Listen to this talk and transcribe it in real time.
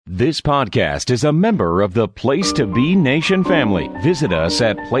This podcast is a member of the Place to Be Nation family. Visit us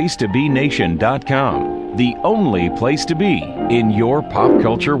at placetobenation.com, the only place to be in your pop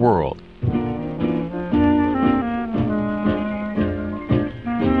culture world.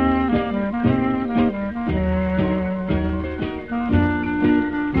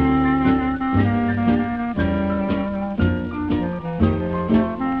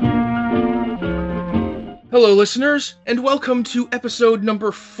 Hello, listeners, and welcome to episode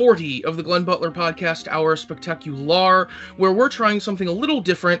number 40 of the Glenn Butler Podcast Hour Spectacular, where we're trying something a little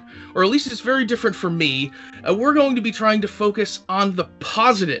different, or at least it's very different for me. We're going to be trying to focus on the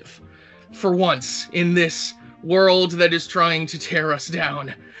positive for once in this world that is trying to tear us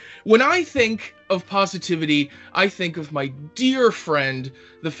down. When I think of positivity, I think of my dear friend,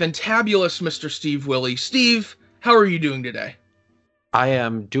 the fantabulous Mr. Steve Willey. Steve, how are you doing today? I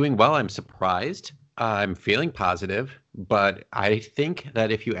am doing well. I'm surprised. I'm feeling positive, but I think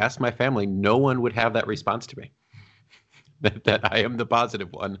that if you ask my family, no one would have that response to me, that I am the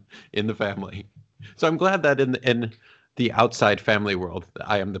positive one in the family. So I'm glad that in the outside family world,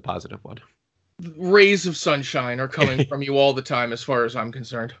 I am the positive one. Rays of sunshine are coming from you all the time, as far as I'm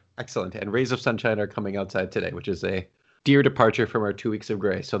concerned. Excellent. And rays of sunshine are coming outside today, which is a dear departure from our 2 weeks of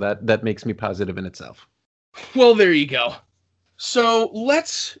gray. So that makes me positive in itself. Well, there you go. So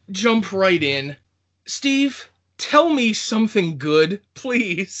let's jump right in. Steve, tell me something good,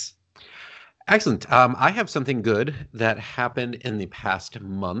 please. Excellent. I have something good that happened in the past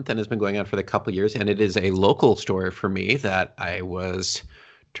month and has been going on for a couple of years, and it is a local story for me that I was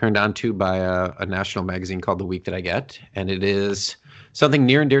turned on to by a national magazine called The Week That I Get, and it is something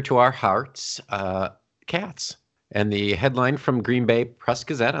near and dear to our hearts, cats. And the headline from Green Bay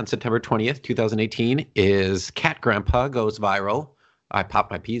Press-Gazette on September 20th, 2018 is Cat Grandpa Goes Viral. I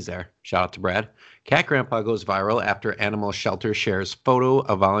popped my P's there. Shout out to Brad. Cat Grandpa goes viral after animal shelter shares photo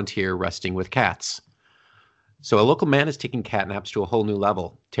of volunteer resting with cats. So a local man is taking cat naps to a whole new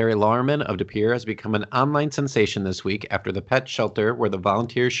level. Terry Lauerman of De Pere has become an online sensation this week after the pet shelter where the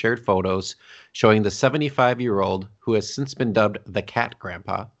volunteers shared photos showing the 75-year-old, who has since been dubbed the Cat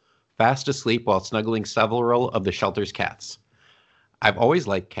Grandpa, fast asleep while snuggling several of the shelter's cats. I've always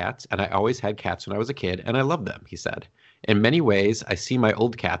liked cats, and I always had cats when I was a kid, and I love them, he said. In many ways, I see my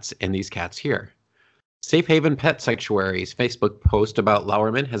old cats in these cats here. Safe Haven Pet Sanctuary's Facebook post about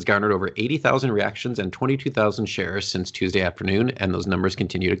Lauerman has garnered over 80,000 reactions and 22,000 shares since Tuesday afternoon, and those numbers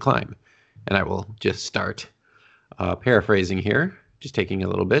continue to climb. And I will just start paraphrasing here, just taking a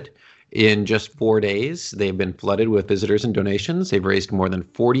little bit. In just 4 days, they've been flooded with visitors and donations. They've raised more than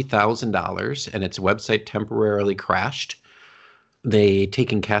 $40,000, and its website temporarily crashed. They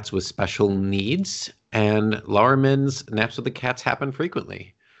take in cats with special needs, and Lauerman's naps with the cats happen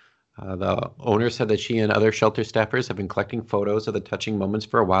frequently. The owner said that she and other shelter staffers have been collecting photos of the touching moments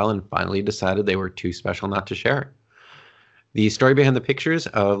for a while and finally decided they were too special not to share. The story behind the pictures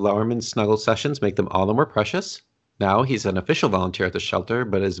of Lauerman's snuggle sessions make them all the more precious. Now he's an official volunteer at the shelter,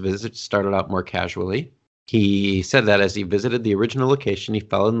 but his visits started out more casually. He said that as he visited the original location, he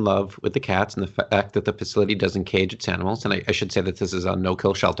fell in love with the cats and the fact that the facility doesn't cage its animals. And I should say that this is a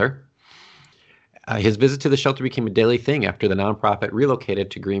no-kill shelter. His visit to the shelter became a daily thing after the nonprofit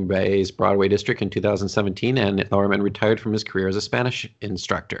relocated to Green Bay's Broadway district in 2017, and Lauerman retired from his career as a Spanish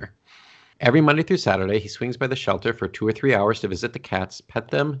instructor. Every Monday through Saturday, he swings by the shelter for 2 or 3 hours to visit the cats, pet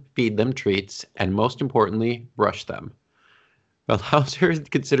them, feed them treats, and most importantly, brush them. Wellhauser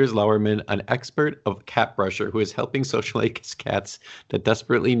considers Lauerman an expert of cat brusher who is helping socialize cats that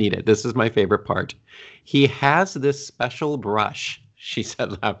desperately need it. This is my favorite part. He has this special brush, she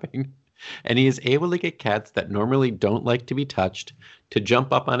said, laughing. And he is able to get cats that normally don't like to be touched to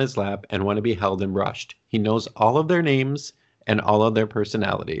jump up on his lap and want to be held and brushed. He knows all of their names and all of their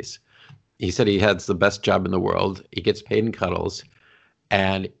personalities. He said he has the best job in the world. He gets paid in cuddles.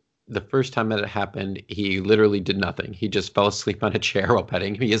 And the first time that it happened, he literally did nothing. He just fell asleep on a chair while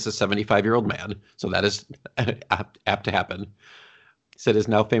petting. He is a 75-year-old man, so that is apt to happen. He said his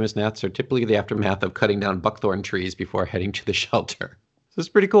now famous naps are typically the aftermath of cutting down buckthorn trees before heading to the shelter. So it's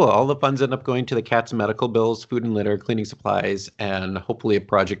pretty cool. All the funds end up going to the cat's medical bills, food and litter, cleaning supplies, and hopefully a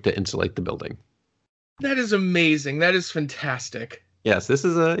project to insulate the building. That is amazing. That is fantastic. Yes, this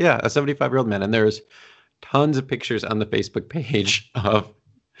is a 75-year-old man, and there's tons of pictures on the Facebook page of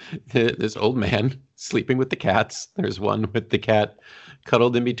this old man sleeping with the cats. There's one with the cat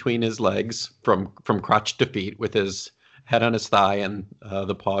cuddled in between his legs from crotch to feet with his head on his thigh and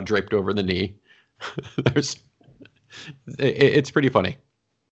the paw draped over the knee. It's pretty funny.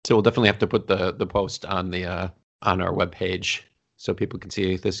 So we'll definitely have to put the post on our webpage so people can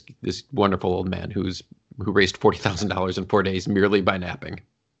see this wonderful old man who raised $40,000 in 4 days merely by napping.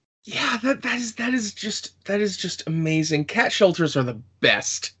 Yeah, that is just amazing. Cat shelters are the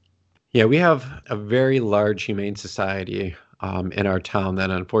best. Yeah, we have a very large humane society in our town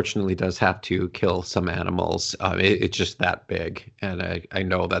that unfortunately does have to kill some animals. It's just that big, and I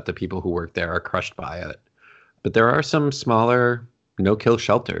know that the people who work there are crushed by it. But there are some smaller no-kill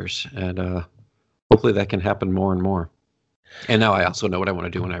shelters, and hopefully that can happen more and more. And now I also know what I want to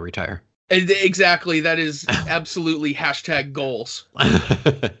do when I retire. Exactly, that is absolutely hashtag goals.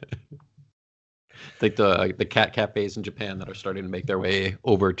 Like the cat cafes in Japan that are starting to make their way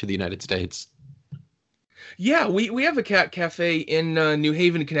over to the United States. Yeah, we have a cat cafe in New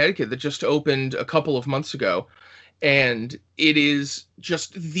Haven, Connecticut that just opened a couple of months ago, and it is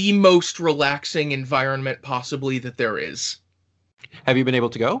just the most relaxing environment possibly that there is. Have you been able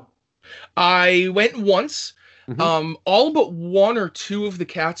to go? I went once. All but one or two of the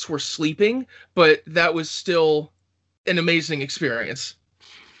cats were sleeping, but that was still an amazing experience.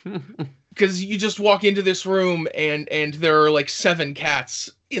 Because you just walk into this room and there are like 7 cats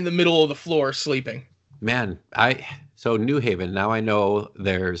in the middle of the floor sleeping. Man, so New Haven, now I know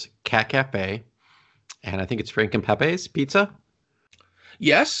there's Cat Cafe, and I think it's Frank and Pepe's Pizza.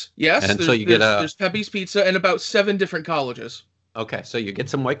 Yes. And so there's Pepe's Pizza and about 7 different colleges. Okay, so you get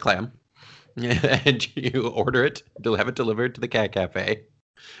some white clam, and you order it. They'll have it delivered to the Cat Cafe,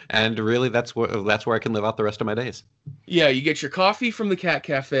 and really, that's where I can live out the rest of my days. Yeah, you get your coffee from the Cat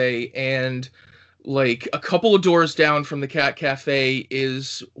Cafe, and like a couple of doors down from the Cat Cafe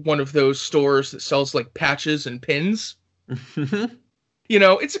is one of those stores that sells like patches and pins.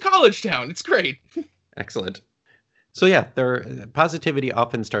 It's a college town. It's great. Excellent. So yeah, positivity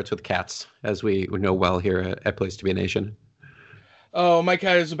often starts with cats, as we know well here at Place to Be a Nation. Oh, my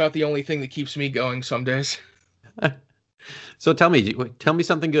cat is about the only thing that keeps me going some days. So tell me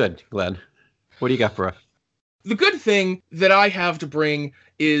something good, Glenn. What do you got for us? The good thing that I have to bring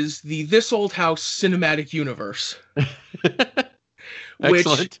is the This Old House cinematic universe.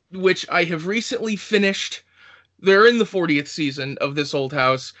 which I have recently finished. They're in the 40th season of This Old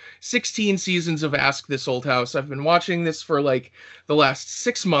House, 16 seasons of Ask This Old House. I've been watching this for like the last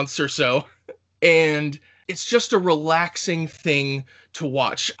 6 months or so, and it's just a relaxing thing to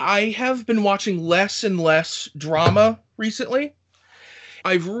watch. I have been watching less and less drama recently.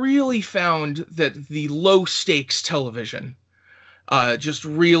 I've really found that the low stakes television just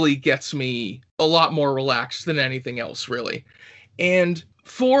really gets me a lot more relaxed than anything else, really. And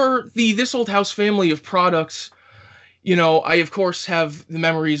for the This Old House family of products, I of course have the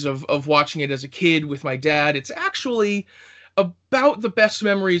memories of watching it as a kid with my dad. It's actually about the best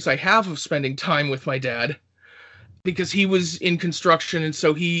memories I have of spending time with my dad, because he was in construction, and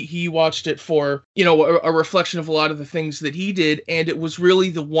so he watched it for, a reflection of a lot of the things that he did, and it was really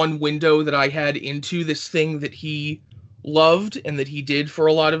the one window that I had into this thing that he loved and that he did for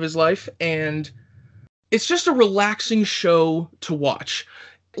a lot of his life, and it's just a relaxing show to watch.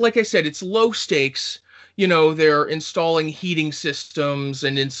 Like I said, it's low stakes. They're installing heating systems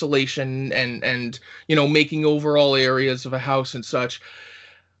and insulation and making overall areas of a house and such.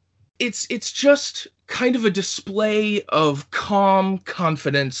 It's just kind of a display of calm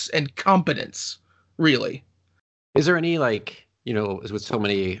confidence and competence, really. Is there any, with so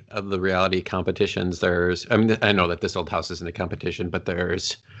many of the reality competitions, I know that This Old House isn't a competition, but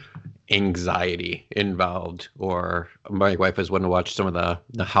there's anxiety involved, or my wife has wanted to watch some of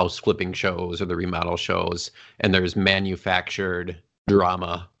the house flipping shows or the remodel shows, and there's manufactured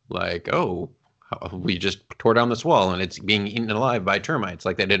drama, like, oh, we just tore down this wall and it's being eaten alive by termites.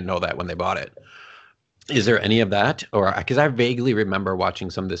 Like, they didn't know that when they bought it. Is there any of that? Or, because I vaguely remember watching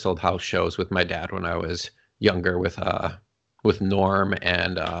some of This Old House shows with my dad when I was younger, with Norm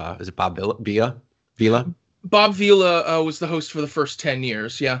and is it Bob Vila? Bob Vila was the host for the first 10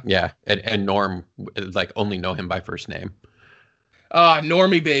 years, yeah. Yeah, and Norm, only know him by first name.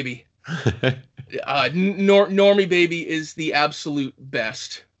 Normie Baby. Normie Baby is the absolute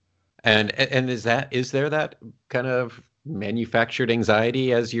best. And is there that kind of manufactured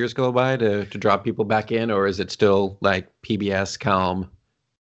anxiety as years go by to draw people back in, or is it still like PBS calm?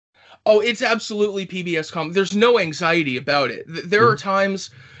 Oh, it's absolutely PBS calm. There's no anxiety about it. There are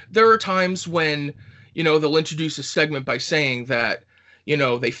times when, they'll introduce a segment by saying that,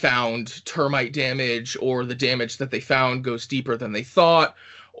 they found termite damage, or the damage that they found goes deeper than they thought,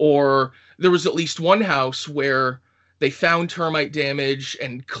 or there was at least one house where they found termite damage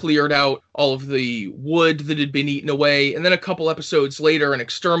and cleared out all of the wood that had been eaten away. And then a couple episodes later, an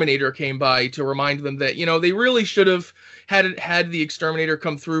exterminator came by to remind them that, they really should have had the exterminator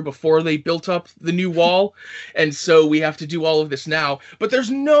come through before they built up the new wall. And so we have to do all of this now. But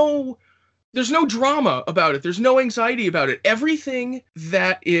there's no There's no drama about it. There's no anxiety about it. Everything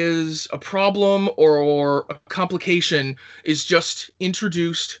that is a problem or a complication is just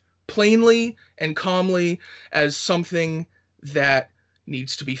introduced plainly and calmly as something that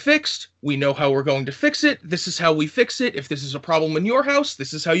needs to be fixed. We know how we're going to fix it. This is how we fix it. If this is a problem in your house,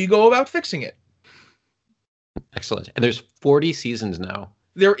 this is how you go about fixing it. Excellent. And there's 40 seasons now.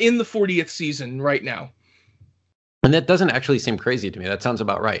 They're in the 40th season right now. And that doesn't actually seem crazy to me. That sounds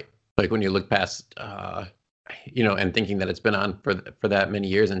about right. Like when you look past, and thinking that it's been on for that many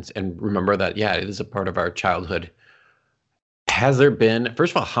years, and remember that, yeah, it is a part of our childhood. Has there been,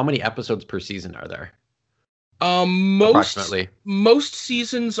 first of all, how many episodes per season are there? Approximately. Most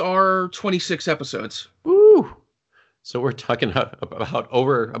seasons are 26 episodes. Woo! So we're talking about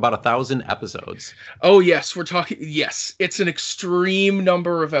 1,000 episodes. Oh yes, yes, it's an extreme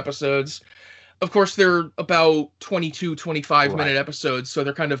number of episodes. Of course, they're about 22, 25-minute episodes, so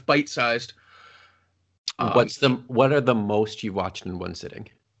they're kind of bite-sized. What are the most you watched in one sitting?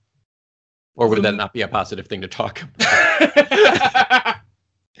 Or would that not be a positive thing to talk about?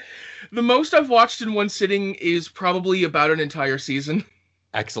 The most I've watched in one sitting is probably about an entire season.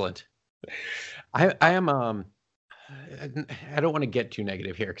 Excellent. I am I don't want to get too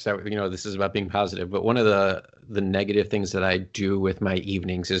negative here because this is about being positive, but one of the negative things that I do with my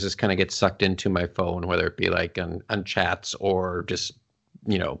evenings is just kind of get sucked into my phone, whether it be like on chats or just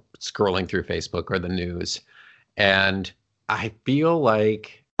scrolling through Facebook or the news. And I feel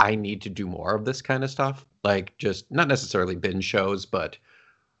like I need to do more of this kind of stuff, like just not necessarily binge shows, but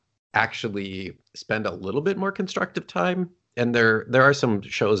actually spend a little bit more constructive time. And there are some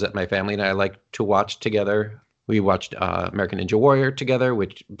shows that my family and I like to watch together. We watched American Ninja Warrior together,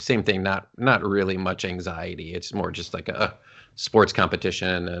 which same thing, not really much anxiety. It's more just like a sports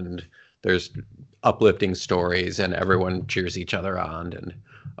competition, and there's uplifting stories, and everyone cheers each other on.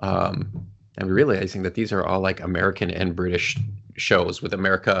 And realizing that these are all like American and British shows with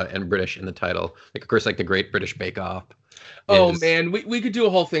America and British in the title. Like, of course, like the Great British Bake Off. Oh man, we could do a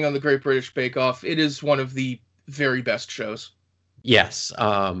whole thing on the Great British Bake Off. It is one of the very best shows. Yes.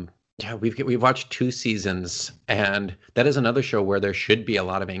 Yeah, we've watched 2 seasons, and that is another show where there should be a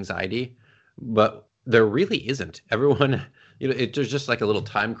lot of anxiety, but there really isn't. Everyone, there's just like a little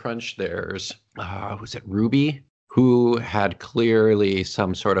time crunch. There's, was it Ruby, who had clearly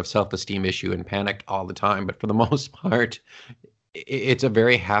some sort of self-esteem issue and panicked all the time, but for the most part, it's a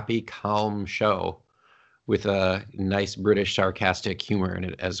very happy, calm show with a nice British sarcastic humor in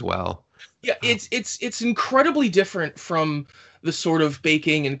it as well. Yeah, it's incredibly different from the sort of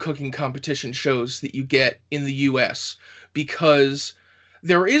baking and cooking competition shows that you get in the US, because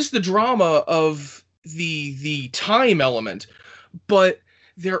there is the drama of the time element, but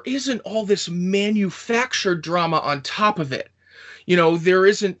there isn't all this manufactured drama on top of it. There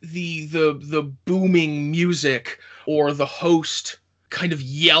isn't the booming music or the host kind of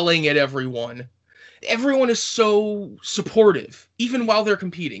yelling at everyone. Everyone is so supportive, even while they're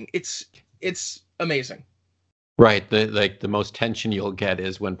competing. It's amazing. Right. The most tension you'll get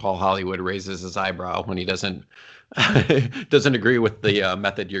is when Paul Hollywood raises his eyebrow when he doesn't agree with the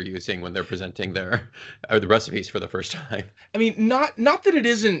method you're using when they're presenting the recipes for the first time. I mean, not that it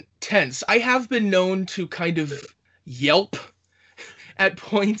isn't tense. I have been known to kind of yelp at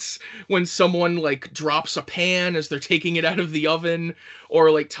points when someone like drops a pan as they're taking it out of the oven, or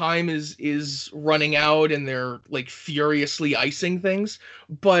like time is running out and they're like furiously icing things,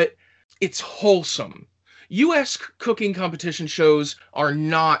 but it's wholesome. US cooking competition shows are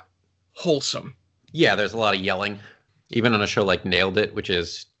not wholesome. Yeah, there's a lot of yelling. Even on a show like Nailed It, which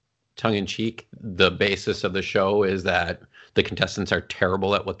is tongue-in-cheek, the basis of the show is that the contestants are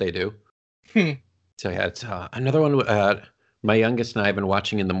terrible at what they do. So yeah, it's another one my youngest and I have been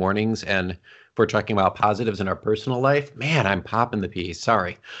watching in the mornings, and if we're talking about positives in our personal life, man, I'm popping the piece.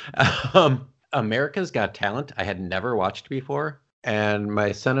 Sorry. America's Got Talent, I had never watched before. And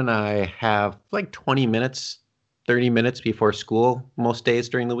my son and I have like 20 minutes, 30 minutes before school most days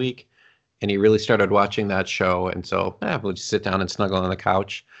during the week. And he really started watching that show. And so we'll just sit down and snuggle on the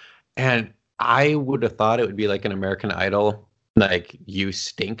couch. And I would have thought it would be like an American Idol, like You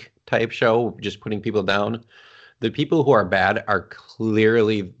Stink type show, just putting people down. The people who are bad are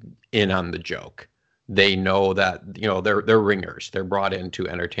clearly in on the joke. They know that, they're ringers. They're brought in to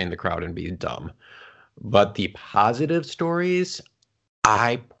entertain the crowd and be dumb. But the positive stories,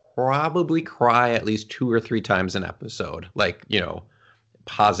 I probably cry at least 2 or 3 times an episode. Like,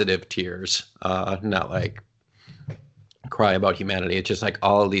 positive tears, not like cry about humanity. It's just like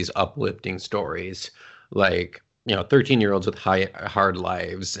all of these uplifting stories, like, 13-year-olds with hard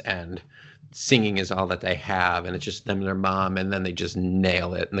lives, and singing is all that they have, and it's just them and their mom, and then they just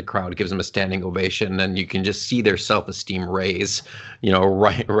nail it, and the crowd gives them a standing ovation, and you can just see their self-esteem raise,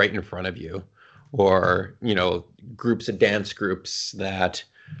 right in front of you. Or groups of dance groups that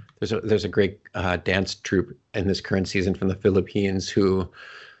there's a great dance troupe in this current season from the Philippines who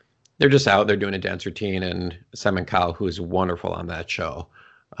they're just out there doing a dance routine, and Simon Cowell, who is wonderful on that show,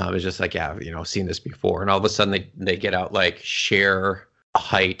 is just like, seen this before, and all of a sudden they get out like Cher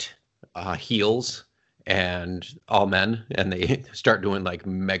height heels, and all men, and they start doing like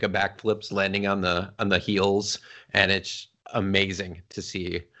mega backflips landing on the heels, and it's amazing to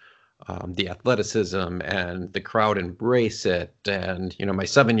see the athleticism, and the crowd embrace it, and my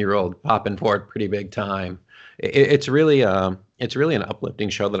 7-year-old popping for it pretty big time. It's really an uplifting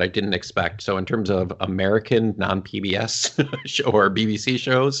show that I didn't expect. So in terms of American non-PBS show or BBC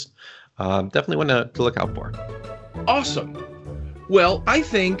shows, definitely one to look out for. Awesome. Well, I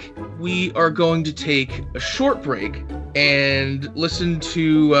think we are going to take a short break and listen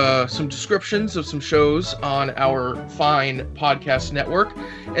to some descriptions of some shows on our fine podcast network.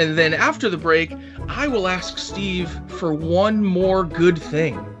 And then after the break, I will ask Steve for one more good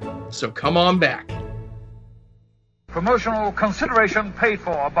thing. So come on back. Promotional consideration paid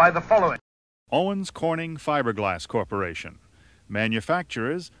for by the following: Owens Corning Fiberglass Corporation,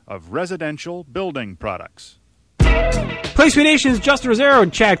 manufacturers of residential building products. PlayStation Nation's Justin Rosero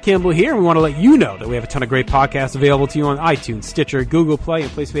and Chad Kimball here, and we want to let you know that we have a ton of great podcasts available to you on iTunes, Stitcher, Google Play,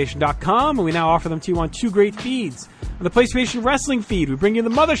 and PlayStation.com, and we now offer them to you on 2 great feeds. On the PlayStation Wrestling feed, we bring you The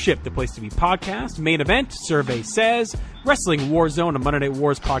Mothership, the place to be podcast, Main Event, Survey Says, Wrestling Warzone, a Monday Night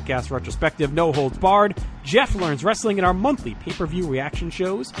Wars podcast retrospective, No Holds Barred, Jeff Learns Wrestling, and our monthly pay-per-view reaction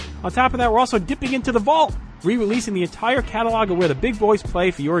shows. On top of that, we're also dipping into the vault, re-releasing the entire catalog of where the big boys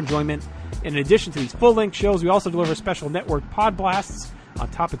play for your enjoyment. In addition to these full-length shows, we also deliver special network pod blasts on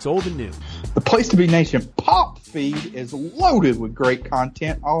topics old and new. The Place to Be Nation Pop feed is loaded with great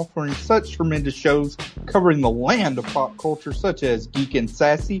content, offering such tremendous shows covering the land of pop culture, such as Geek and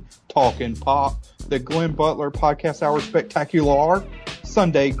Sassy, Talkin' Pop, the Glenn Butler Podcast Hour Spectacular,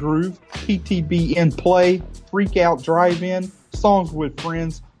 Sunday Groove, PTB in Play, Freak Out Drive-In, Songs with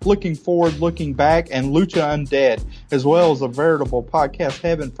Friends, Looking Forward, Looking Back, and Lucha Undead, as well as a veritable podcast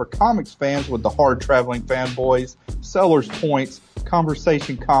heaven for comics fans with the hard-traveling fanboys, Sellers Points,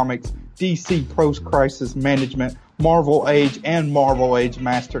 Conversation Comics, DC Post-Crisis Management, Marvel Age, and Marvel Age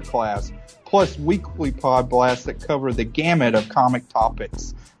Masterclass, plus weekly pod blasts that cover the gamut of comic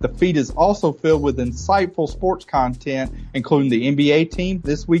topics. The feed is also filled with insightful sports content, including the NBA team,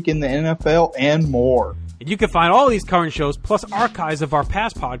 This Week in the NFL, and more. And you can find all these current shows, plus archives of our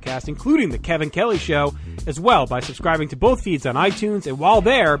past podcasts, including The Kevin Kelly Show, as well by subscribing to both feeds on iTunes. And while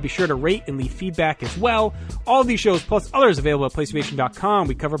there, be sure to rate and leave feedback as well. All of these shows, plus others available at PlayStation.com.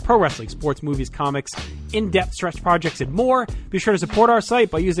 We cover pro wrestling, sports, movies, comics, in-depth stretch projects, and more. Be sure to support our site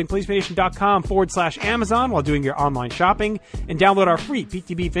by using PlayStation.com/Amazon while doing your online shopping. And download our free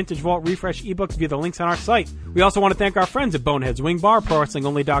PTB Vintage Vault Refresh ebooks via the links on our site. We also want to thank our friends at Boneheads Wing Bar,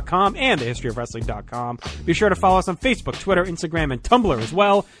 ProWrestlingOnly.com, and TheHistoryOfWrestling.com. Be sure to follow us on Facebook, Twitter, Instagram, and Tumblr as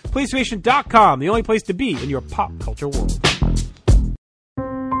well. PlayStation.com, the only place to be in your pop culture world.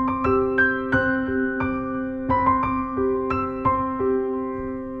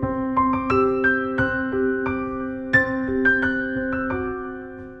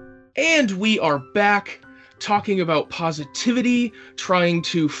 And we are back talking about positivity, trying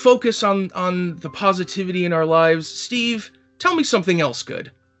to focus on the positivity in our lives. Steve, tell me something else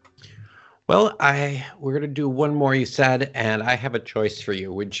good. Well, we're going to do one more, you said, and I have a choice for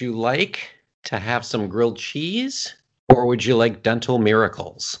you. Would you like to have some grilled cheese, or would you like Dental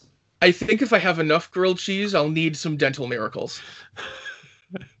Miracles? I think if I have enough grilled cheese, I'll need some Dental Miracles.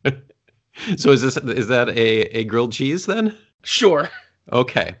 So is that a grilled cheese then? Sure.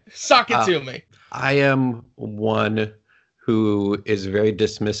 Okay. Sock it to me. I am one who is very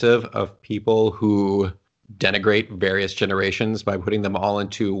dismissive of people who denigrate various generations by putting them all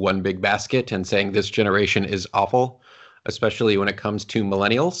into one big basket and saying this generation is awful, especially when it comes to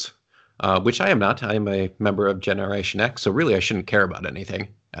millennials, which I am not. I am a member of Generation X, so really I shouldn't care about anything,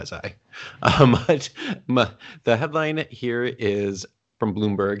 but the headline here is from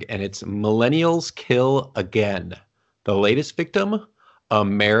Bloomberg, and it's Millennials Kill Again. The latest victim,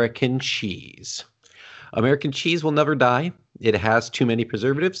 American cheese. American cheese will never die. It has too many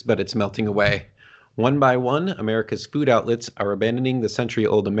preservatives, but it's melting away. One by one, America's food outlets are abandoning the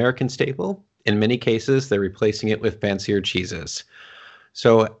century-old American staple. In many cases, they're replacing it with fancier cheeses.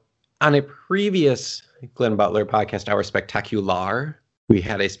 So on a previous Glenn Butler Podcast Hour Spectacular, we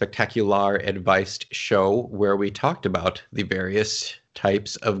had a spectacular advised show where we talked about the various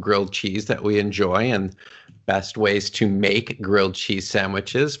types of grilled cheese that we enjoy and best ways to make grilled cheese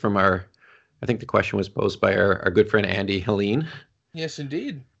sandwiches from I think the question was posed by our good friend Andy Helene. Yes,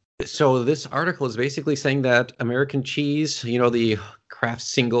 indeed. So this article is basically saying that American cheese, the Kraft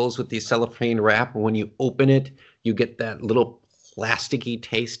singles with the cellophane wrap, when you open it, you get that little plasticky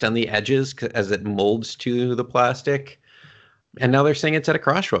taste on the edges as it molds to the plastic. And now they're saying it's at a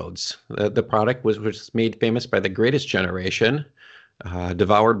crossroads. The product was made famous by the greatest generation,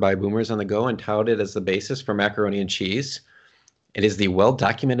 devoured by boomers on the go and touted as the basis for macaroni and cheese. It is the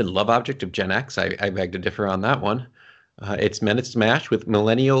well-documented love object of Gen X. I beg to differ on that one. It's meant its match with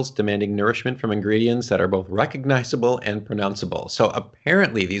millennials demanding nourishment from ingredients that are both recognizable and pronounceable. So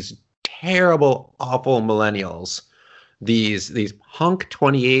apparently these terrible, awful millennials, these hunk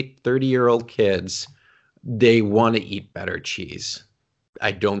 28, 30-year-old kids, they want to eat better cheese.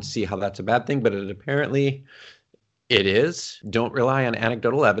 I don't see how that's a bad thing, but it is. Don't rely on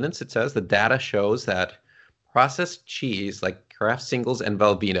anecdotal evidence. It says the data shows that processed cheese like Kraft Singles and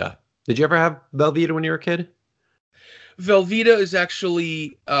Velveeta. Did you ever have Velveeta when you were a kid? Velveeta is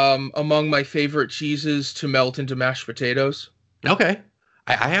actually among my favorite cheeses to melt into mashed potatoes. Okay.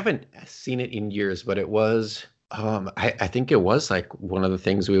 I haven't seen it in years, but it was, I think it was like one of the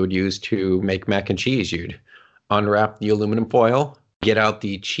things we would use to make mac and cheese. You'd unwrap the aluminum foil, get out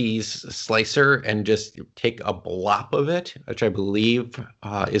the cheese slicer, and just take a blop of it, which I believe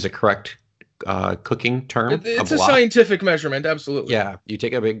is a correct cooking term. It's a scientific measurement, absolutely. Yeah, you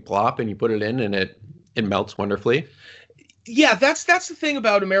take a big blop and you put it in, and it melts wonderfully. Yeah, that's the thing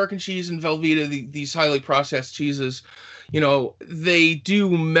about American cheese and Velveeta, these highly processed cheeses. They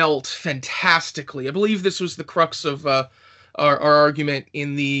do melt fantastically. I believe this was the crux of our argument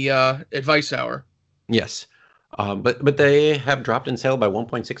in the advice hour. Yes. But they have dropped in sale by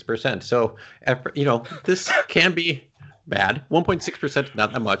 1.6%. So, this can be bad. 1.6%,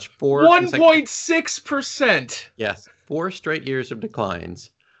 not that much. 1.6%. Yes, 4 straight years of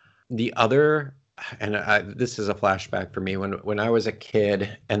declines. The other, and this is a flashback for me, when I was a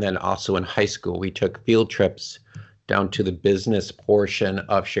kid and then also in high school, we took field trips down to the business portion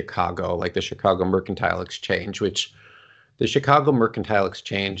of Chicago, like the Chicago Mercantile Exchange, which the Chicago Mercantile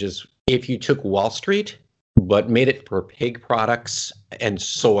Exchange is if you took Wall Street, but made it for pig products and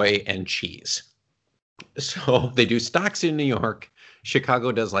soy and cheese. So they do stocks in New York.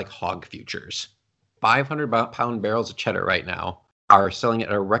 Chicago does like hog futures. 500-pound barrels of cheddar right now are selling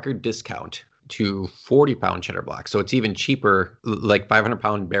at a record discount to 40-pound cheddar blocks. So it's even cheaper. Like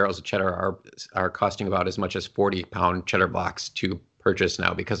 500-pound barrels of cheddar are costing about as much as 40-pound cheddar blocks to purchase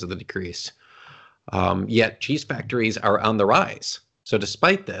now because of the decrease. Yet cheese factories are on the rise. So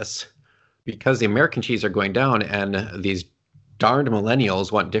despite this, because the American cheese are going down and these darned millennials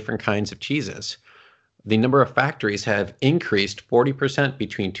want different kinds of cheeses, the number of factories have increased 40%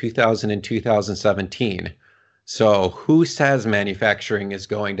 between 2000 and 2017. So who says manufacturing is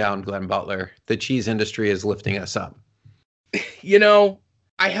going down, Glenn Butler? The cheese industry is lifting us up. I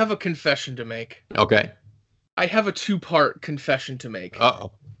have a confession to make. Okay. I have a 2-part confession to make.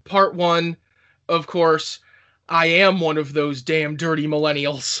 Uh-oh. Part 1, of course, I am one of those damn dirty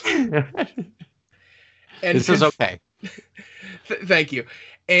millennials. And this is okay. Thank you.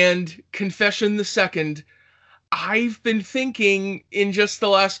 And confession the second, I've been thinking in just the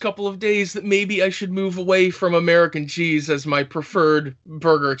last couple of days that maybe I should move away from American cheese as my preferred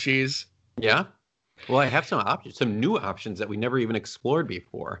burger cheese. Yeah? Well, I have some new options that we never even explored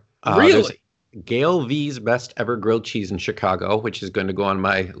before. Really? Gail V's Best Ever Grilled Cheese in Chicago, which is going to go on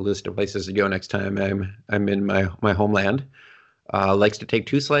my list of places to go next time I'm in my homeland. Likes to take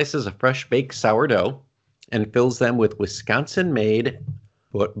 2 slices of fresh baked sourdough and fills them with Wisconsin-made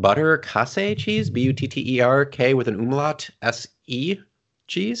butter casse cheese, Butterk with an umlaut, SE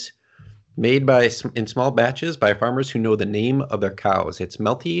cheese, made in small batches by farmers who know the name of their cows. It's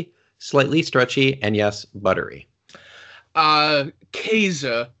melty, slightly stretchy, and yes, buttery.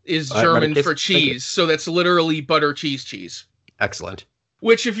 Käse is German for cheese, so that's literally butter cheese. Excellent.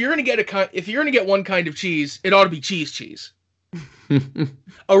 Which, if you're gonna get one kind of cheese, it ought to be cheese.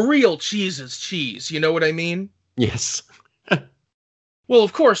 A real cheese is cheese. You know what I mean? Yes. Well,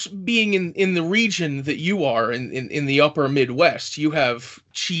 of course, being in the region that you are, in the upper Midwest, you have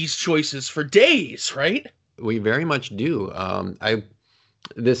cheese choices for days, right? We very much do.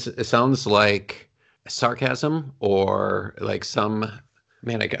 This sounds like sarcasm or like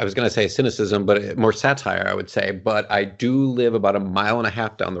I was going to say cynicism, but more satire, I would say. But I do live about 1.5 miles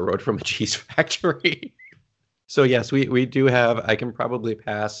down the road from a cheese factory. So yes, we do have, I can probably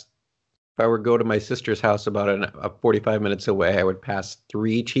pass If I were to go to my sister's house about 45 minutes away, I would pass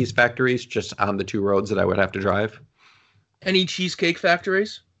 3 cheese factories just on the 2 roads that I would have to drive. Any cheesecake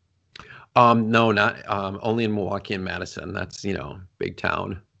factories? No, not only in Milwaukee and Madison. That's, big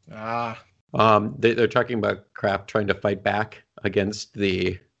town. Ah. They're talking about Kraft trying to fight back against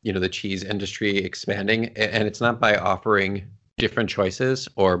the cheese industry expanding, and it's not by offering different choices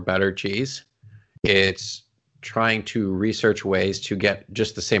or better cheese. It's trying to research ways to get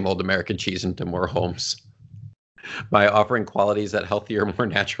just the same old American cheese into more homes by offering qualities that healthier, more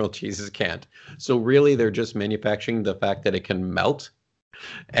natural cheeses can't. So really, they're just manufacturing the fact that it can melt,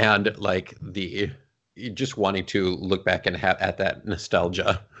 and like just wanting to look back and have at that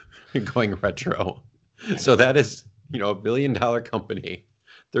nostalgia, going retro. So that is, a $1 billion company,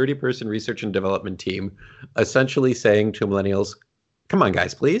 30-person research and development team, essentially saying to millennials, "Come on,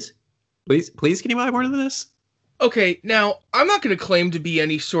 guys, please, can you buy more than this?" Okay, now, I'm not going to claim to be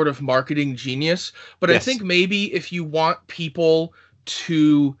any sort of marketing genius, but Yes. I think maybe if you want people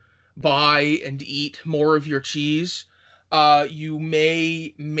to buy and eat more of your cheese, you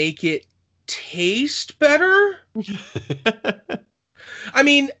may make it taste better. I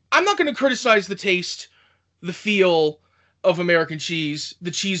mean, I'm not going to criticize the taste, the feel of American cheese, the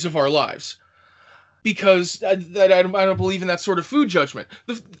cheese of our lives, because I don't believe in that sort of food judgment.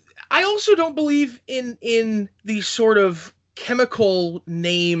 I also don't believe in the sort of chemical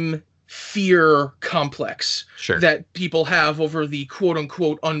name fear complex Sure. that people have over the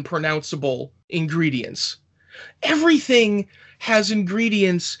quote-unquote unpronounceable ingredients. Everything has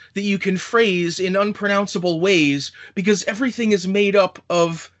ingredients that you can phrase in unpronounceable ways because everything is made up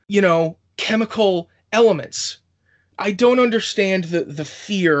of, chemical elements. I don't understand the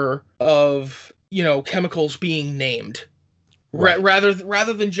fear of, chemicals being named. Right.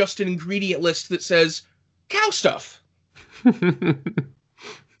 Rather than just an ingredient list that says cow stuff. And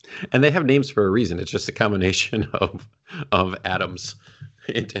they have names for a reason. It's just a combination of atoms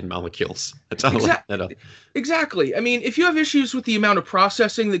and molecules. That's all. Exactly. I mean, if you have issues with the amount of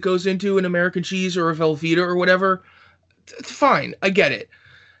processing that goes into an American cheese or a Velveeta or whatever, fine. I get it.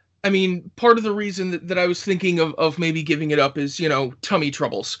 I mean, part of the reason that I was thinking of maybe giving it up is, tummy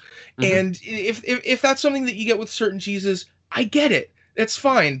troubles. Mm-hmm. And if that's something that you get with certain cheeses, I get it. That's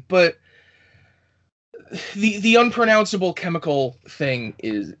fine. But the unpronounceable chemical thing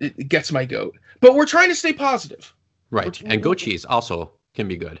it gets my goat. But we're trying to stay positive. Right. And goat cheese also can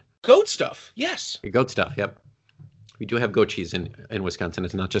be good. Goat stuff. Yes. Goat stuff. Yep. We do have goat cheese in Wisconsin.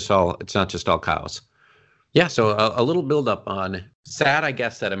 It's not just all cows. Yeah. So a little build up on sad, I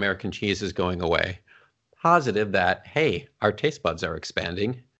guess, that American cheese is going away. Positive that, hey, our taste buds are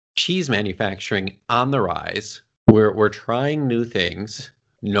expanding. Cheese manufacturing on the rise. We're trying new things.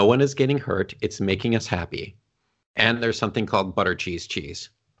 No one is getting hurt. It's making us happy. And there's something called butter cheese.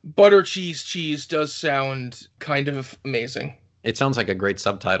 Butter cheese does sound kind of amazing. It sounds like a great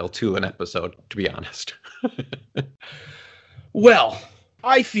subtitle to an episode, to be honest. Well,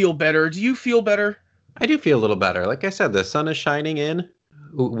 I feel better. Do you feel better? I do feel a little better. Like I said, the sun is shining in.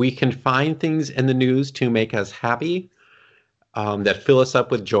 We can find things in the news to make us happy. That fill us up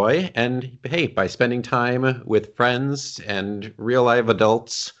with joy. And hey, by spending time with friends and real live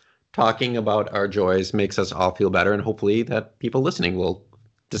adults talking about our joys makes us all feel better. And hopefully that people listening will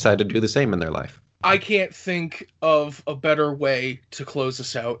decide to do the same in their life. I can't think of a better way to close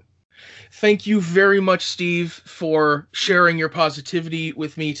us out. Thank you very much, Steve, for sharing your positivity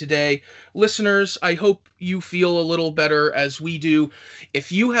with me today. Listeners, I hope you feel a little better as we do.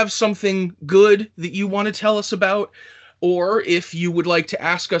 If you have something good that you want to tell us about, or if you would like to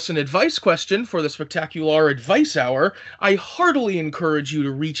ask us an advice question for the Spectacular Advice Hour, I heartily encourage you to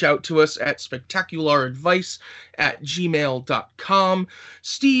reach out to us at spectacularadvice@gmail.com.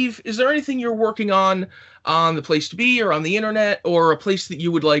 Steve, is there anything you're working on the Place to Be or on the internet, or a place that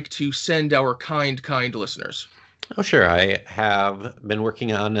you would like to send our kind listeners? Oh, sure. I have been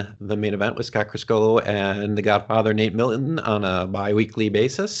working on The Main Event with Scott Criscolo and the Godfather Nate Milton on a bi-weekly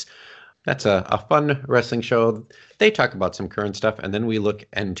basis. That's a fun wrestling show. They talk about some current stuff, and then we look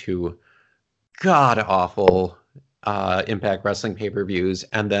into god-awful Impact Wrestling pay-per-views,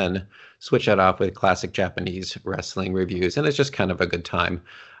 and then switch that off with classic Japanese wrestling reviews, and it's just kind of a good time.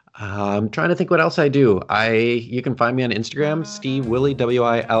 I'm trying to think what else I do. You can find me on Instagram, Steve Willie,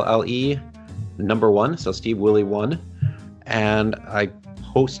 Wille, number 1, so Steve Willie 1, and I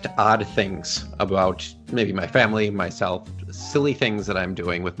post odd things about maybe my family, myself, silly things that I'm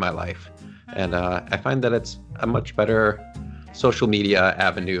doing with my life. And I find that it's a much better social media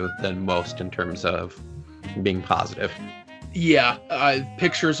avenue than most in terms of being positive. Yeah,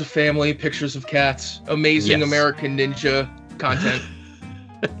 pictures of family, pictures of cats, amazing Yes. American Ninja content.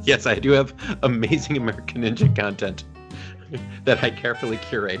 Yes, I do have amazing American Ninja content that I carefully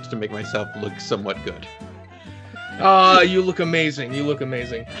curate to make myself look somewhat good. You look amazing. You look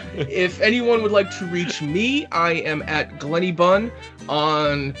amazing. If anyone would like to reach me, I am at Glenny Bunn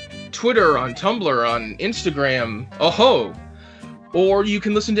on Twitter, on Tumblr, on Instagram. Oh-ho! Or you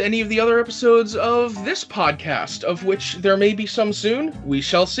can listen to any of the other episodes of this podcast, of which there may be some soon. We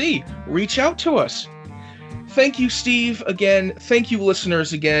shall see. Reach out to us. Thank you, Steve, again. Thank you,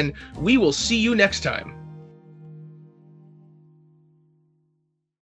 listeners, again. We will see you next time.